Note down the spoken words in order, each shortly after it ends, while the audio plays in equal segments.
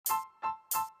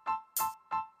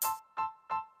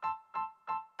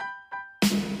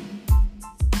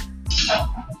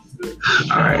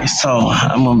All right, so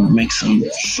I'm gonna make some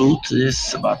truth to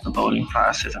this about the voting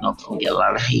process. I know I'm gonna get a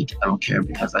lot of hate. I don't care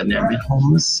because I've never been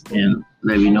homeless, and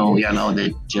let me know y'all know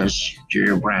that Judge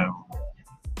Jerry Brown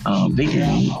bigger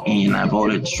me, and I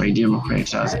voted straight Democrat in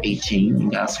 2018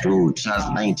 and got screwed in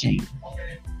 2019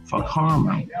 for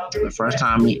karma. The first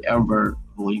time me ever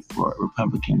voting for a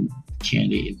Republican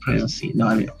candidate in presidency. No,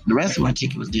 I mean, the rest of my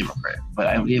ticket was Democrat, but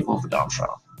I did vote for Donald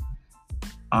Trump.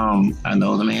 I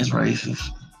know the man's racist.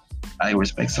 I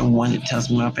respect someone that tells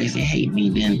me in my face they hate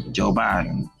me than Joe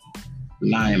Biden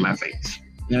lying in my face.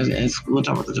 We'll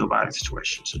talk about the Joe Biden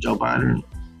situation. So Joe Biden,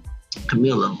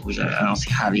 Camilla, which I don't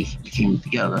see how they came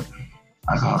together.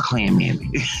 I call her Clan Mammy.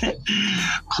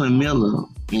 Camilla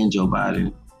and Joe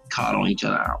Biden called on each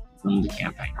other out in the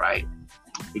campaign, right?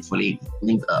 Before they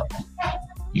linked up.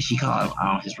 And she called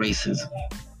out his racism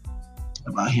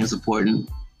about him supporting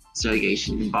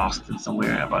segregation in Boston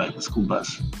somewhere about the school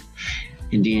bus.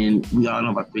 And then we all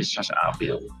know about the British Church Out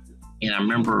bill. And I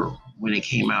remember when it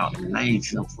came out in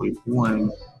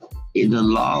 1941, the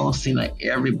law seemed like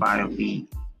everybody would be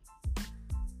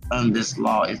under this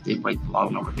law if they break the law,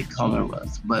 no matter what the color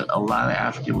was. But a lot of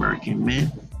African American men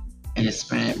and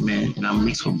Hispanic men, and I'm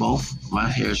mixed with both. My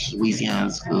heritage is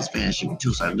Louisiana's little Spanish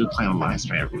too, so I do claim my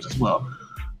Hispanic roots as well.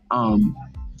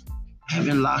 Have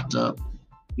been locked up,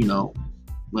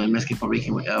 when Mexican, Puerto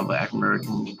Rican, whatever, African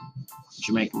American,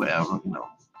 Jamaican, whatever,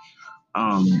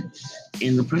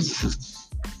 in the prison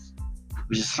system,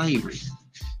 which is slavery.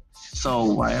 So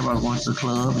while everybody was going to the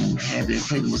club and Bill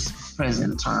Clinton was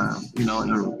president at the time,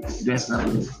 and dressing up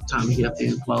in Tommy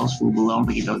Hilfiger clothes, food balloon,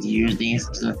 because those years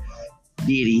dancing to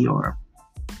Diddy or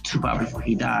Tupac before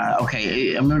he died.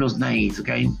 Okay, I remember those names,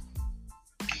 okay?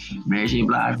 Mary J.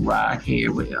 Blige, Rock,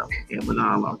 Hair, whatever,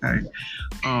 okay?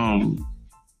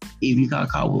 If you got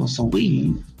caught with some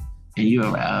weed and you're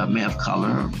a man of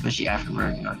color, especially African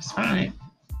American or Hispanic,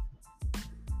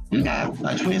 you got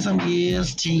like 20 some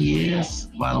years, 10 years,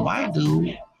 while the white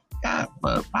dude got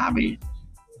probably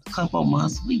a couple of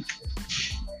months, a week.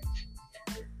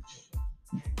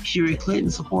 Hillary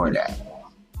Clinton supported that.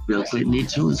 Bill Clinton did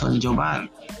too, and so did Joe Biden.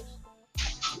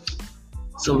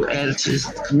 So we added to this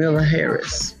Camilla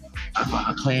Harris,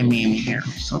 a Clan Mammy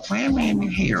Harris. So Clan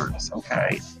Mammy Harris,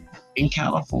 okay, in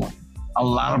California, a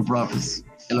lot of brothers,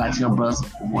 Latino brothers,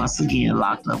 once again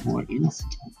locked up who are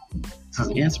innocent. So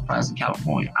it's enterprise in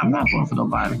California. I'm not voting for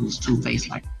nobody who's two-faced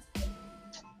like that.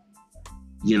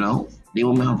 They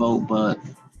want me to vote, but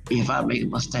if I make a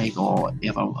mistake or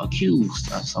if I'm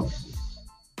accused of something,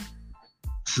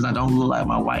 since I don't look like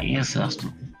my white ancestor,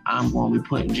 I'm going to be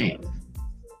put in jail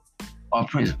or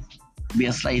prison, be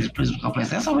a slave to prison complex.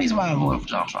 That's the reason why I'm voting for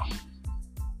Donald Trump.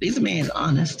 This man is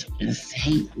honest and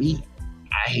hate me.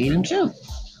 I hate him too.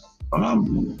 But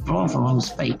I'm voting for who's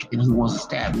fake and who wants to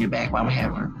stab me back while I'm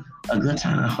having a good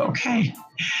time. Okay.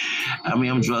 I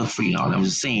mean, I'm drug free and all that. I'm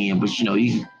just saying, but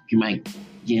you might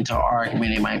get into an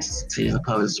argument. They might say it's a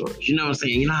public story. You know what I'm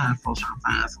saying? You know how folks trying to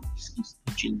find some excuse to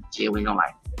put you in jail when you don't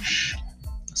like it.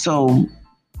 So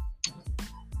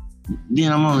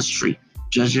then I'm on the street.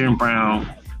 Judge Jerry Brown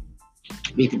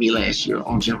beat me last year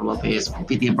on Jennifer Lopez's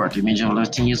 50th birthday. Me and Jennifer Lopez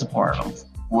 10 years apart. I'm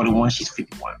 41, she's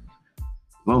 51.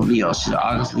 Both Leo, she's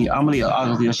August Leo. I'm a Leo,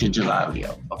 August Leo, she's July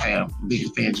Leo. Okay, I'm a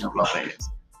big fan of Jennifer Lopez.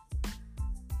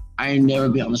 I ain't never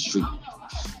been on the street.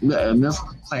 A middle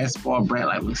class spoiled brat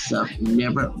like myself,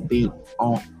 never been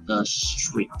on the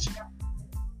street.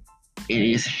 It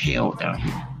is hell down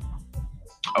here.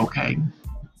 Okay.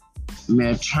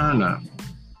 Mayor Turner,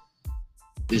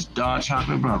 this dark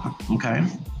chocolate brother, okay?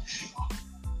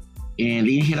 And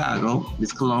in Hidalgo,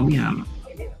 this Colombiana.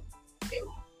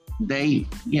 They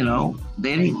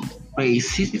didn't raise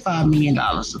 $65 million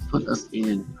to put us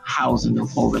in housing of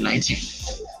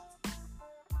COVID-19.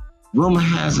 Rumor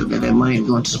has it that money is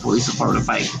going to the police department to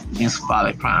fight against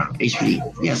violent crime,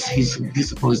 HPD. Yes, he's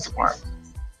the police department.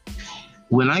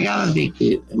 When I got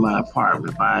evicted in my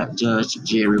apartment by Judge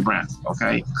Jerry Brown,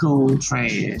 okay, cool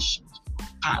trash,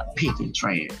 pot picking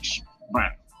trash,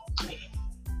 Brown.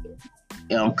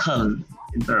 I'm Cullen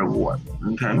in Third Ward,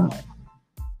 okay.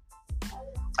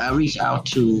 I reached out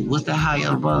to what's that high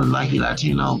other brother, like he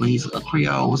Latino, but he's a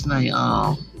Creole. What's his name?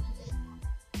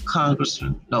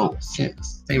 Congressman, no, state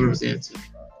representative.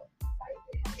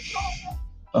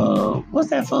 What's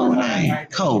that fool name?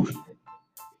 Colby,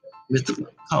 Mr.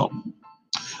 Colby,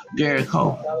 Gary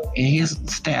Colby, and his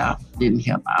staff didn't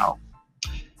help out.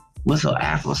 What's an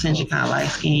Afrocentric kind of light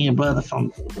skinned brother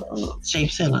from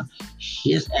Shape Center?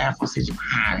 His Afrocentric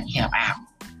kind didn't help out.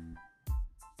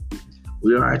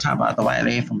 We already talked about the white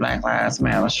lady from Black Lives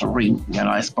Matter, Cherie.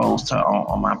 I exposed her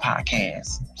on my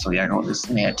podcast. So y'all go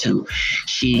listen to that too.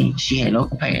 She had no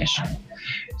compassion.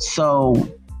 So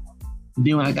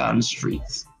then when I got on the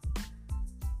streets,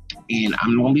 and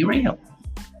I'm gonna be real,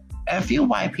 a few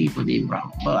white people did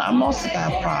wrong, but I mostly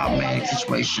got problematic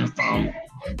situation from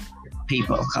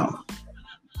people of color.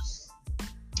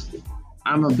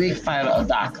 I'm a big fighter of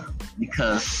DACA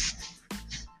because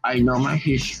I know my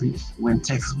history when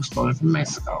Texas was stolen from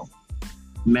Mexico.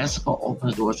 Mexico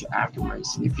opened the doors to African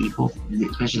American people,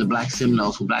 especially the black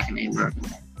Seminoles who black in America,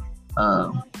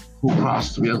 uh, who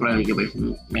crossed the Rio Grande to get away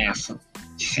from Massa,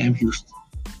 Sam Houston.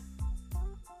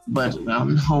 But when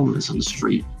I'm homeless on the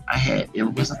street, I had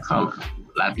immigrants of color,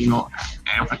 Latino,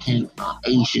 African,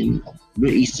 Asian,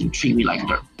 Middle Eastern treat me like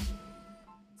dirt.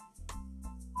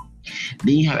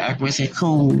 Then you have African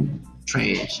coon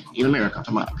trash in America. I'm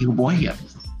talking about people born here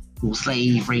who were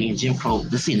slavery and Jim Crow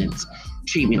descendants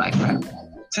treat me like crap.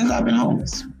 Since I've been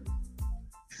homeless.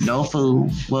 No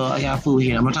food. Well, I got food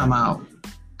here. I'm not talking about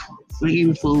we give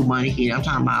me food money here. I'm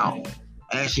talking about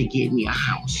actually getting me a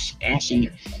house. Actually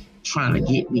trying to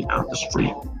get me out the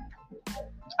street.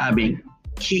 I've been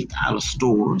kicked out of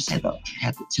stores, had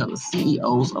to tell the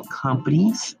CEOs of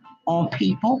companies on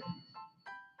people,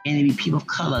 and it be people of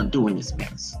color doing this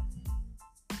mess.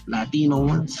 Latino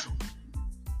ones,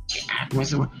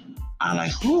 African. I'm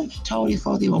like, who told these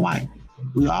folks they were white?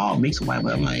 We all mix white,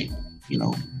 but I'm like,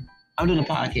 I'm doing a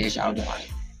podcast, y'all doing it.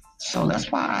 So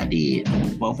that's why I did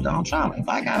vote for Donald Trump. If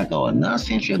I gotta go another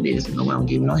century of this, no one will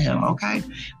give me no help, okay?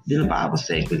 Then the Bible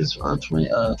says, it's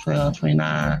 12,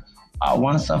 29,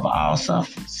 one suffer, all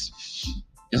suffers.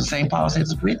 It's the same Paul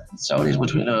says it's written. So it's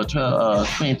between 12,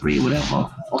 23,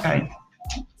 whatever, okay?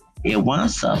 If one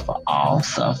suffer, all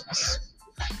suffers.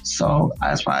 So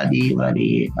that's why I did what I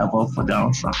did. I voted for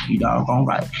Donald Trump. You doggone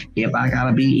right. If I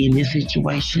gotta be in this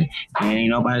situation and ain't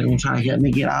nobody gonna try to help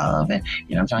me get out of it,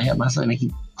 and I'm trying to help myself and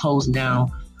keep closing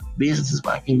down businesses,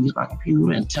 but I can't use my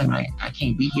computer and tell me I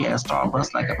can't be here at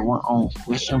Starbucks like the one on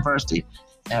Western University.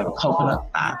 I have a coconut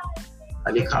eye.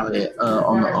 They call it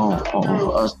on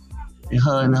us. And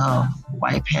her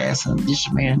white passing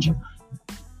district manager.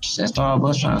 She said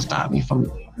Starbucks trying to stop me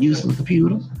from using the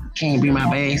computer. Can't bring my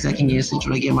bags. I can get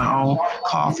situated, get my own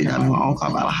coffee. I make my own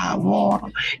coffee out of hot water.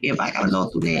 If I gotta go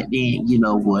through that, then you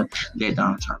know what? Let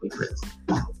Donald Trump be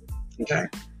president. Okay?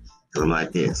 So I'm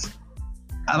like this.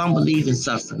 I don't believe in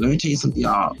suffering. Let me tell you something,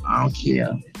 y'all. I don't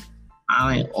care.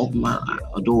 I ain't open my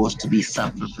doors to be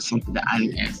suffering for something that I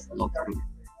didn't ask to go through.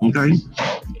 Okay?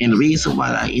 And the reason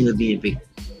why I ended up being victim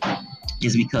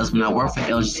is because when I work for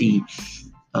LGC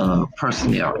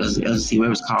personnel, LGC,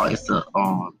 whatever it's called, it's the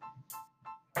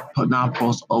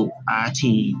non-post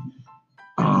IT.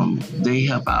 They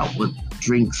help out with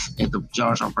drinks at the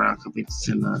George R. Brown Convention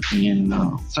Center and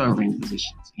serving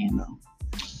positions and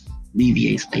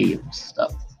BVA stadiums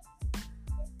stuff.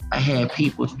 I had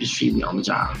people mistreat me on the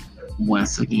job.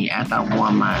 Once again, after I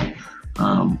won my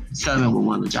settlement with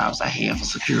one of the jobs I had for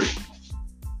security.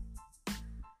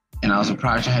 And I was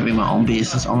prior to having my own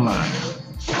business online.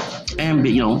 And,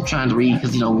 trying to read,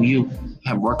 because, when you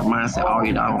have worker mindset all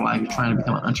your dog life, you're trying to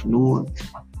become an entrepreneur,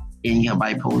 and you have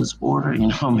bipolar disorder,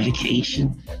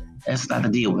 medication, that's not the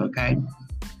deal with, okay?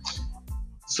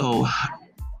 So,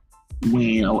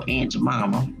 when Aunt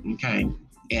Jemima, okay,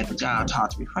 at the job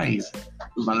talked to me crazy,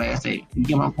 it was my last day. You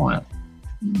get my point?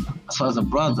 So as a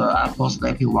brother, I'm supposed to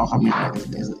let people walk on me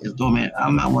as doorman.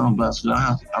 I'm not one of them brothers.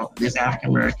 This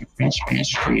African American, French,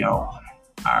 Spanish, Creole,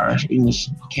 Irish, English,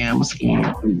 Camel skin,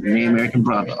 Native American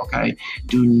brother, okay?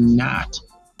 Do not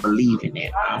believe in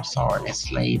that. I'm sorry, that's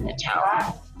slave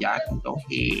mentality. Y'all can go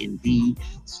ahead and be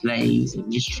slaves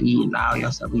in history and allow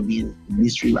yourself to be in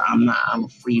history. But I'm not. I'm a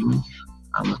freeman.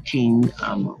 I'm a king.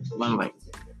 I'm a runaway.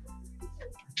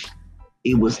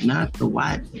 It was not the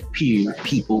white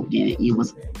people did it. It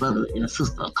was brother and a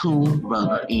sister, a coon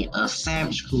brother and a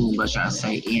savage coon brother, I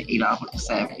say, and Adolf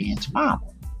Savage and Tomorrow.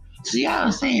 See what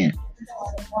I'm saying?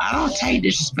 I don't take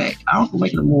disrespect. I don't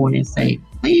wake in the morning and say,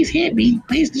 please hit me,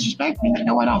 please disrespect me.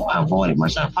 No, I don't. I avoid it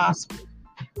much as possible.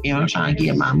 I'm trying to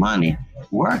get my money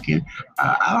working.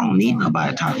 I don't need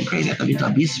nobody talking crazy after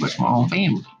I be switch my own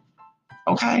family.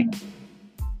 Okay?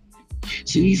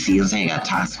 So you see what I'm saying? Got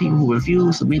toxic people who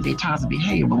refuse to admit their toxic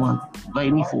behavior, but want to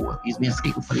blame me for it. He's been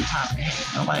escaping for their toxic behavior.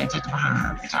 Nobody takes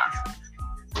behind their toxic.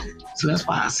 So that's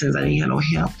why I said I didn't have no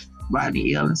help. By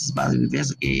the illness is about to be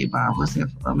investigated by what's that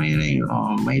man named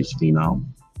Major Spino.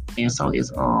 And so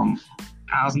it's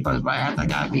housing authority right after I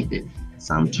got evicted.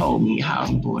 Some told me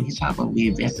housing authority, he's talking about we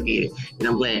investigated. And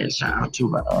I'm glad shout out to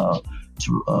what's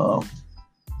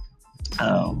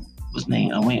his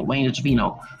name? Wayne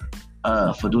Trevino.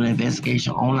 For doing an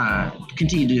investigation online,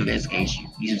 continue to do investigation.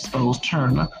 You expose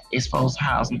Turner, expose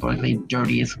housing authority, they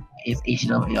dirty as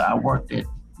HW. I worked at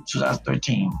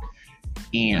 2013.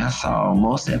 And I saw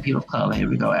most of the people of color, here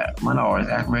we go, minorities,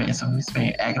 African Americans, some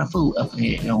Hispanic, acting a fool up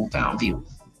here on Fountain View.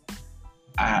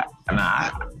 I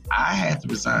had to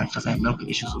resign because I had medical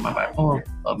issues with my bipolar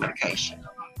medication.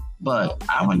 But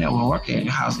I would never work at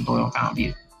the house and go on Fountain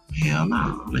View. Hell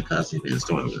no. My cousin in the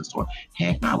store.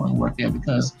 Heck no, I wouldn't work there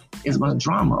because it's about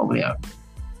drama over there.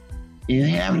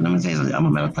 Let me say something. I'm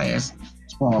a middle class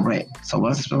small brat. So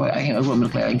once I can't go middle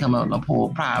class, I can come out in a poor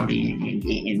poverty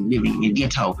and living in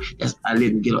ghetto. I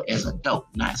live in ghetto as an adult,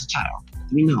 not as a child.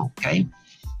 We know, okay?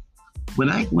 When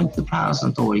I went to the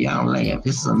Protestant Authority, y'all laugh.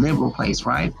 This is a liberal place,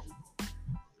 right?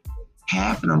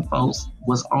 Half of them folks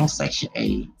was on Section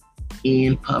 8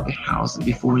 in public housing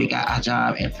before they got a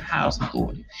job at the housing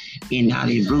authority. And now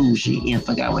they bougie and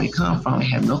forgot where they come from and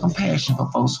have no compassion for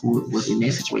folks who was in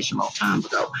that situation a long time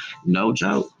ago. No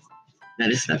joke. Now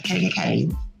this is not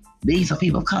KKK. These are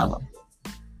people of color.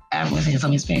 Africans and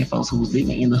some Hispanic folks who was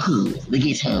living in the hood, the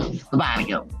ghetto, the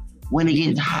barrio. When they get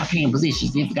into high-paying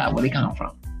positions, they forgot where they come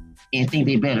from and think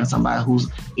they're better than somebody who's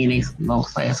in a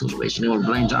low-class situation. They would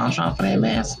blame Donald Trump for that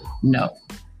mess? No.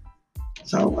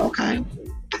 So, okay.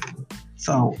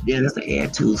 So, yeah, that's the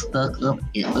attitude, stuck up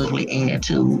and ugly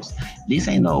attitudes. This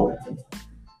ain't no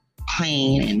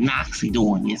Plain and Nazi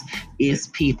doing this. It's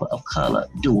people of color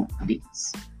doing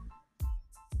this.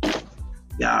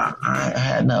 Yeah, I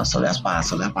had enough. So that's why I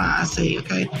say,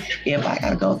 okay, if I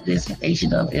gotta go through this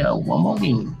HWL one more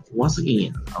game, once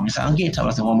again, I'm just gonna get to I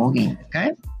said one more game,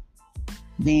 okay?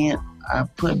 Then I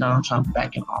put Donald Trump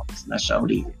back in office. And I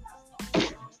showed it.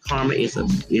 Karma is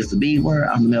the B word.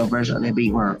 I'm the male version of that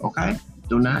B word, okay?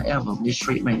 Do not ever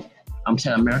mistreat me. I'm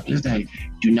telling Americans today,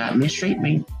 do not mistreat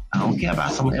me. I don't care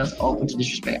about someone else open to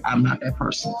disrespect. I'm not that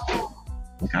person.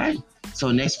 Okay? So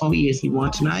next 4 years, he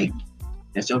won tonight.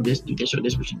 That's what you did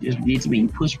to me. You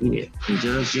pushed me there. And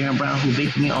Judge Jeremy Brown, who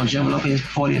victim me on Jeremy Lopez's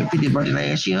 40th or 50th birthday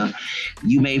last year,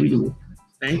 you made me do it.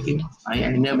 Thank you. I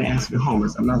ain't never asked for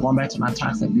homeless. I'm not going back to my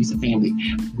toxic abusive family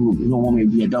who don't want me to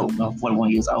be adult. I'm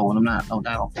 41 years old. I'm not no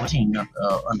down 14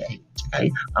 underage.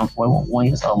 Okay? I'm 41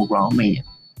 years old, a grown man.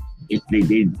 They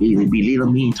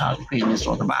belittle me and toxic family and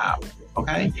sort the Bible.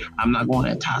 Okay? I'm not going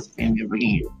to that toxic family ever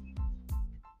again.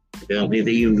 If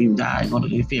they even die, go to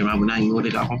the film. I would not even go to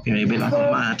the film. They be like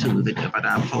on mine too if I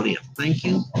die before them. Thank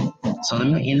you. So let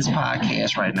me end this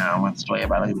podcast right now. I want to story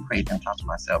about it. Be crazy. I'm talking to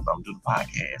myself, but I'm doing the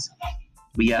podcast.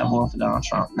 We got voted for Donald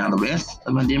Trump. Now the rest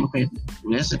of my Democrats, the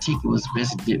rest of the ticket was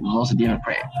mostly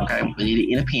Democrat. Okay, but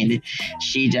independent.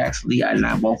 She Jackson Lee, I did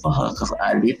not vote for her because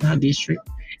I live in her district,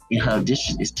 and her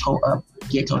district is tore up,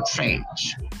 ghetto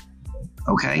trash.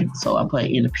 Okay, so I put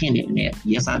independent in that.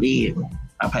 Yes, I did.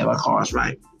 I played my cards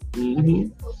right. Mm-hmm.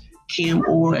 Kim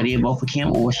Orr, I did vote for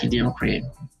Kim Orr. She Democrat.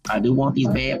 I do want these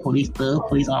bad police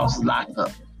officers locked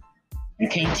up. You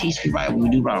can't teach me right when we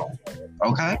do wrong.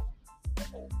 Okay?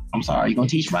 I'm sorry. You're gonna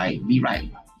teach right, be right.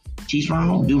 Teach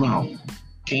wrong, do wrong.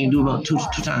 Can't do it two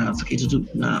times. Okay,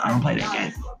 no, I don't play that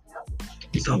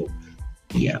game. So,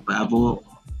 yeah, but I vote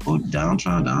for Donald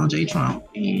J. Trump,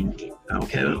 and I don't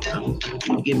care. I'm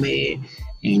gonna get mad.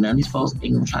 And none of these folks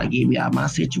ain't gonna try to get me out of my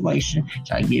situation,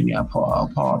 try to get me out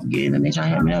of Paul again, and they try to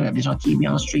have me out there. They try to keep me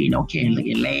on the street, don't care, look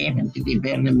and laugh and think they're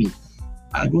better than me.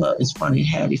 I grew up, it's funny,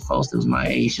 have these folks that was my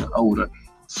age and older.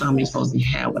 Some of these folks didn't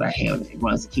have what I had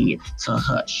when I was a kid, so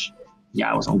hush.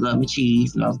 Yeah, I was on gummy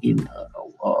cheese, and I was getting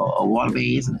water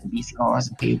beds and VCRs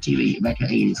and cable TV back in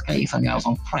the 80s. Okay, some of y'all was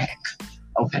on crack.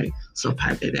 Okay, so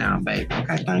pipe that down, baby.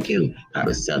 Okay, thank you. I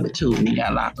was 72 and he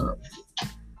got locked up.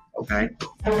 Okay.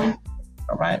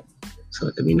 All right. So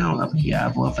let me know up here. I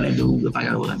vote for that dude. If I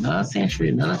got another century,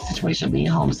 another situation being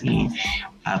homeless again,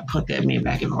 I put that man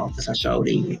back in office. I showed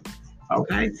him.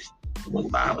 Okay. What the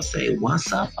Bible say, one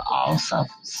suffer, all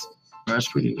suffers. Verse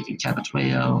 3, chapter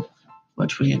 12,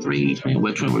 verse 23, 20,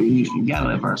 you got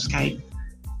that verse, okay?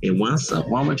 And one suffer,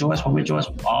 one rejoice,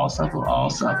 all suffer, all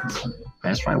suffers.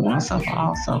 That's right, one suffer,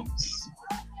 all suffers.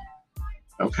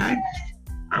 Okay?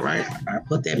 All right, I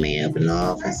put that man up in the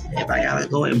office. If I gotta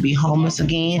go and be homeless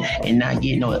again and not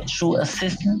get no true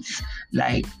assistance,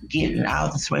 like getting out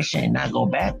of the situation and not go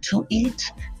back to it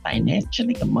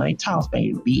financially, the money talks,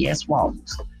 baby. BS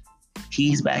Walters.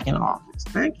 He's back in office.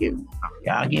 Thank you.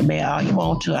 Y'all get mad all you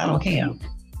want to. I don't care.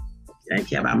 I don't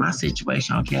care about my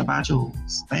situation. I don't care about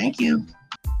yours. Thank you.